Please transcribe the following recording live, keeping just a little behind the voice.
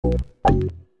Hi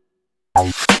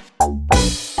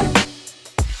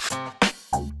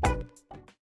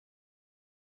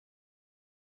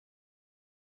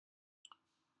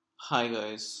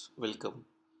guys, welcome.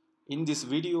 In this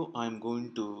video, I'm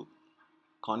going to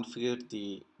configure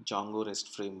the Django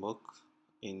Rest Framework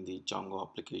in the Django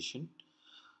application.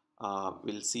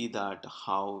 We'll see that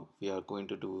how we are going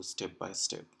to do step by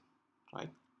step,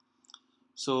 right?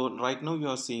 So right now you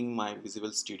are seeing my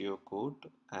Visual Studio code,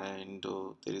 and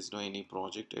there is no any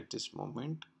project at this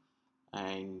moment,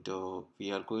 and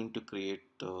we are going to create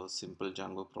a simple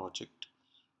Django project,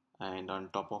 and on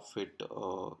top of it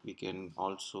we can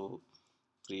also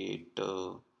create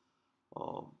uh,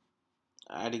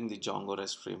 adding the Django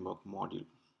Rest Framework module,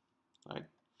 right?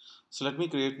 So let me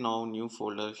create now new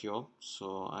folder here.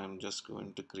 So I'm just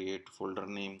going to create folder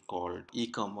name called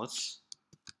e-commerce.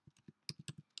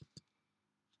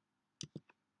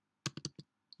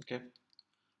 Okay.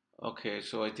 Okay,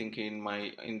 so I think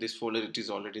in this folder it is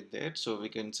already there. So we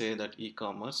can say that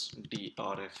e-commerce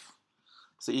drf.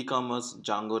 So e-commerce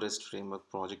Django Rest Framework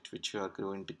project which we are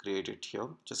going to create it here.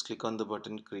 Just click on the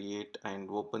button create and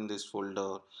open this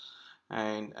folder,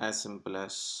 and as simple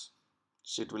as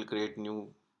so it will create new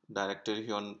directory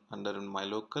here under my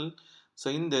local. So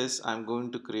in this I'm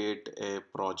going to create a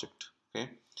project. Okay,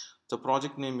 the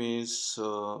project name is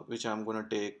which I'm going to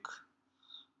take,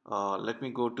 let me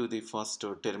go to the first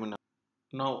terminal.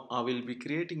 Now I will be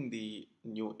creating the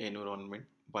new environment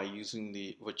by using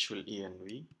the virtual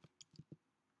env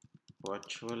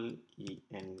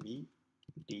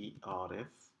drf.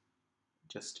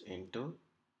 Just enter.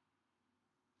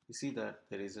 You see that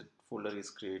there is a folder is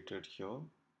created here.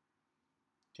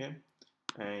 Okay,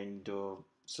 and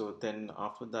so then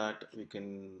after that we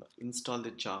can install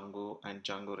the Django and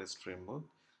Django Rest Framework.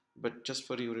 But just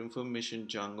for your information,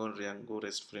 Django and Django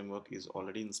Rest Framework is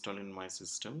already installed in my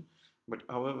system, but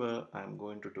however I'm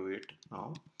going to do it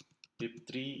now.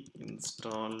 pip3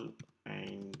 install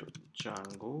and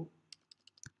Django,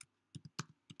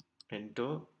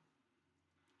 enter.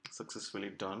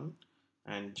 Successfully done.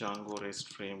 And Django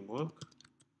Rest Framework,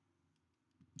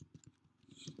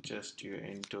 just you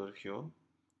enter here.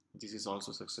 This is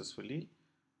also successfully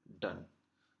done.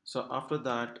 So after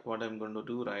that what I'm going to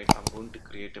do, right, I'm going to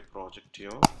create a project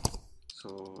here.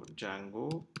 So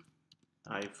Django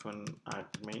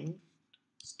 -admin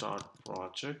start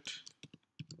project.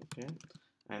 Okay,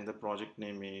 and the project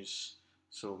name is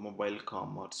so mobile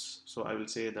commerce. So I will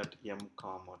say that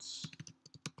m-commerce.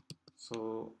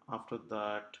 So after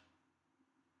that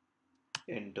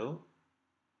enter.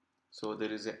 So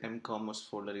there is a m-commerce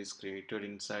folder is created.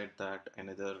 Inside that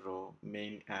another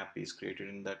main app is created.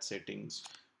 In that settings,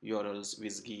 urls,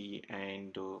 Wizgy,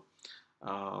 and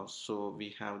so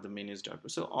we have the manage.py.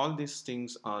 So all these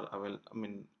things are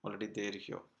already there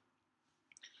here.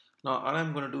 Now all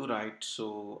I'm going to do, right,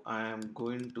 so I am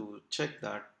going to check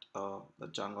that the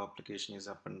Django application is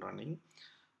up and running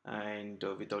and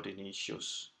without any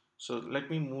issues. So let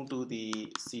me move to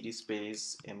the cd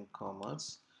space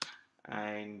m-commerce,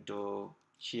 and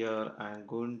here I'm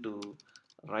going to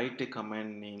write a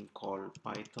command name called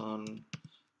Python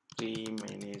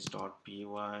manage.py.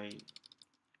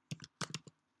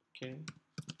 Okay,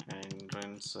 and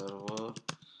run server.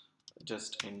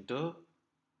 Just enter.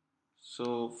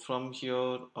 So from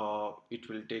here it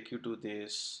will take you to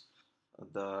this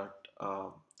that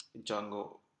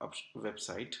Django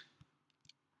website.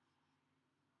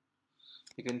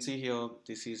 You can see here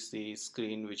this is the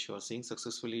screen which you are seeing.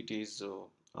 Successfully it is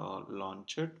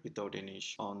launched without any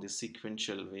issue on the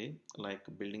sequential way, like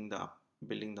building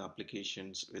the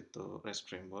applications with the REST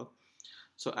framework.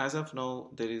 So as of now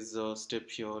there is a step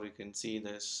here. You can see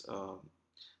this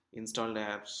installed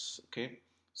apps. Okay,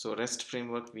 so REST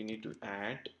framework we need to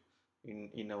add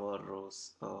in our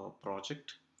project.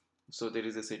 So there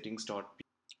is a settings.py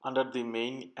under the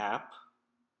main app,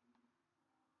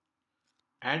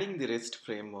 adding the REST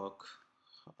framework,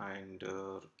 and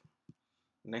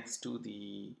next to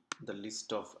the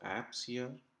list of apps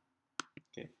here.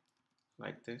 Okay,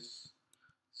 like this.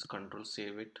 So control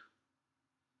save it.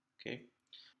 Okay,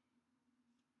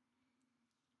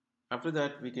 after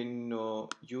that we can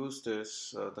use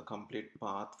this the complete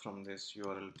path from this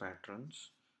URL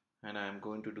patterns, and I am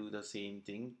going to do the same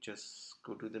thing. Just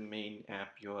go to the main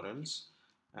app URLs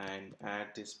and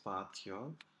add this path here,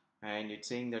 and it's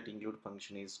saying that include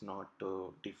function is not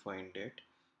defined yet.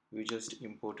 We just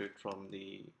import it from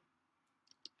the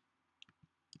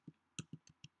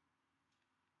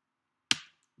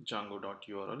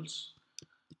django.urls,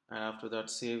 and after that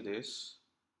save this,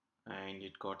 and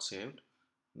it got saved.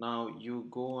 Now you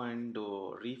go and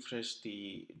refresh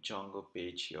the Django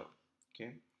page here.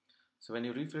 Okay, So when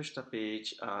you refresh the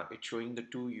page, it's showing the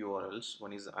two URLs.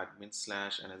 One is admin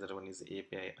slash, another one is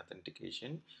API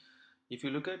authentication. If you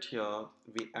look at here,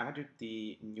 we added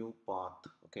the new path.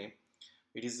 Okay,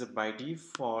 it is by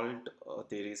default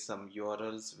there is some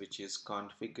URLs which is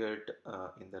configured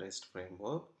in the REST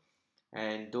framework,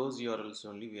 and those URLs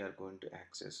only we are going to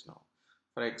access now.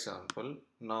 For example,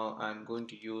 now I'm going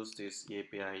to use this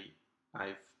API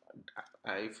 -auth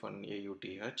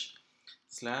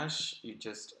slash, you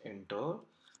just enter,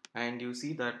 and you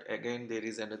see that again there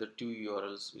is another two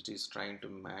URLs which is trying to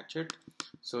match it.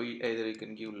 So either you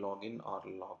can give login or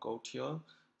logout here.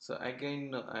 So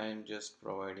again I'm just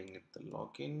providing it the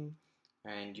login,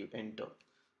 and you enter.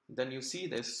 Then you see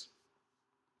this,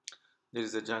 there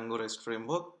is a Django Rest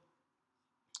Framework.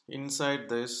 Inside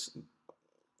this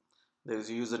there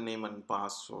is a username and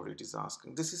password it is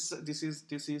asking. This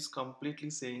is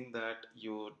completely saying that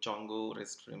your Django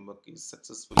REST framework is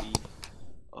successfully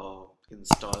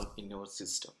installed in your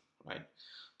system, right?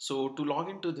 So to log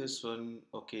into this one,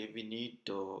 okay, we need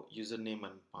username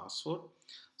and password.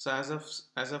 So as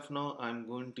of now, I'm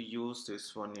going to use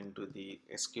this one into the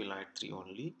SQLite 3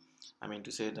 only. I mean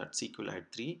to say that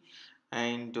SQLite 3,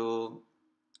 and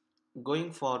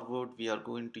going forward we are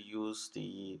going to use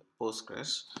the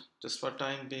Postgres. Just for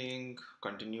time being,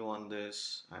 continue on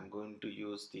this, I'm going to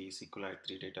use the SQLite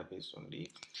 3 database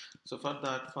only. So for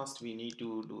that, first we need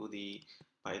to do the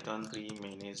Python 3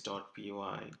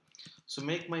 manage.py. So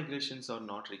make migrations are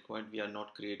not required, we are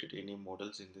not created any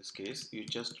models in this case. You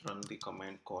just run the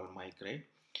command called migrate.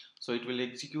 So it will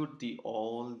execute the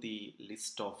all the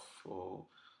list of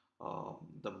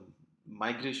the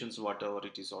migrations whatever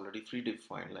it is already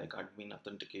predefined, like admin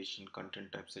authentication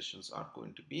content type sessions are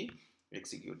going to be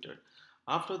executed.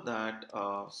 After that,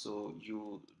 so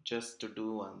you just to do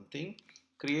one thing,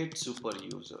 create super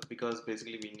user, because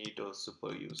basically we need a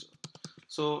super user.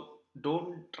 So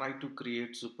don't try to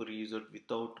create super user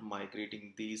without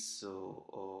migrating these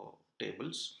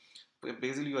tables.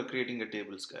 Basically you are creating a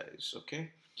tables, guys.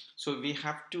 Okay, so we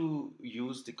have to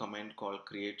use the command called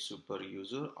create super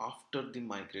user after the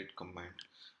migrate command.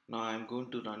 Now I'm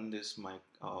going to run this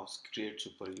create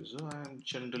super user. I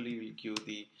generally will give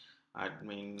the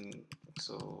admin,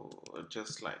 so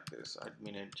just like this,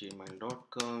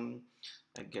 admin@gmail.com.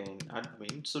 Again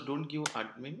admin, so don't give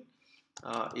admin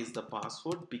is the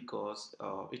password, because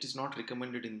it is not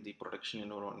recommended in the production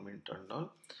environment and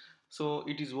all. So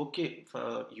it is okay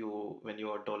for you when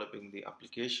you are developing the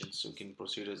applications, you can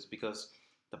procedures, because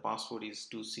the password is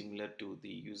too similar to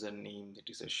the username, that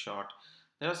is a short.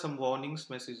 There are some warnings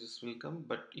messages will come,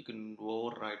 but you can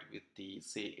override with the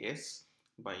say yes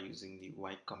by using the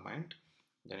y command,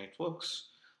 then it works.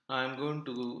 I'm going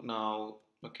to now,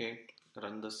 okay,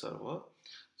 run the server.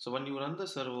 So when you run the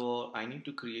server, I need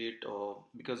to create,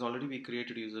 because already we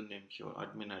created username here,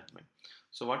 admin.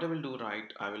 So what I will do,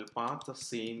 right, I will pass the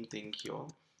same thing here,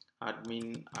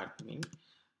 admin,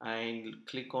 and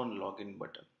click on login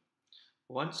button.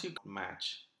 Once you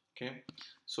match, okay,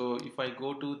 so if I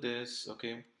go to this,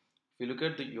 okay, if you look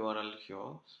at the URL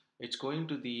here, it's going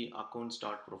to the account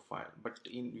start profile, but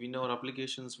in our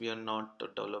applications we are not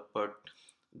developed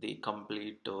the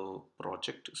complete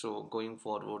project. So going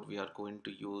forward we are going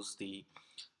to use the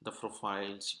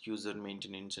profiles, user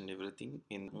maintenance and everything,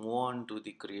 in move on to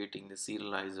the creating the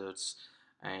serializers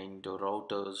and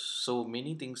routers. So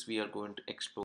many things we are going to explore